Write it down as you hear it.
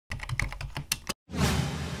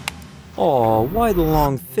Aw, why the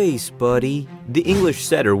long face, buddy? The English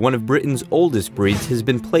Setter, one of Britain's oldest breeds, has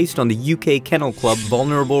been placed on the UK Kennel Club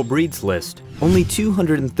Vulnerable Breeds list. Only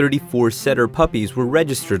 234 setter puppies were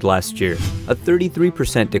registered last year, a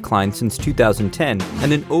 33% decline since 2010,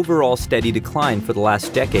 and an overall steady decline for the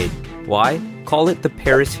last decade. Why? Call it the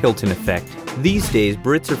Paris Hilton effect. These days,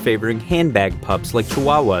 Brits are favoring handbag pups like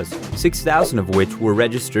Chihuahuas, 6,000 of which were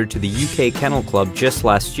registered to the UK Kennel Club just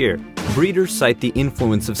last year. Breeders cite the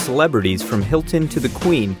influence of celebrities from Hilton to the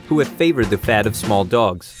Queen who have favored the fad of small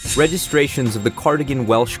dogs. Registrations of the Cardigan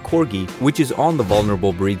Welsh Corgi, which is on the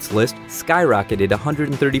vulnerable breeds list, skyrocketed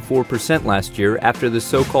 134% last year after the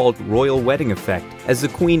so-called royal wedding effect, as the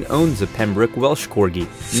Queen owns a Pembroke Welsh Corgi.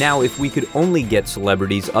 Now, if we could only get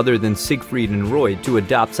celebrities other than Siegfried and Roy to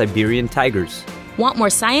adopt Siberian Tigers. Want more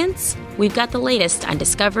science? We've got the latest on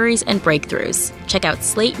discoveries and breakthroughs. Check out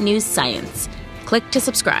Slate News Science. Click to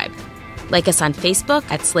subscribe. Like us on Facebook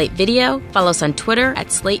at Slate Video, follow us on Twitter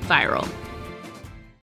at Slate Viral.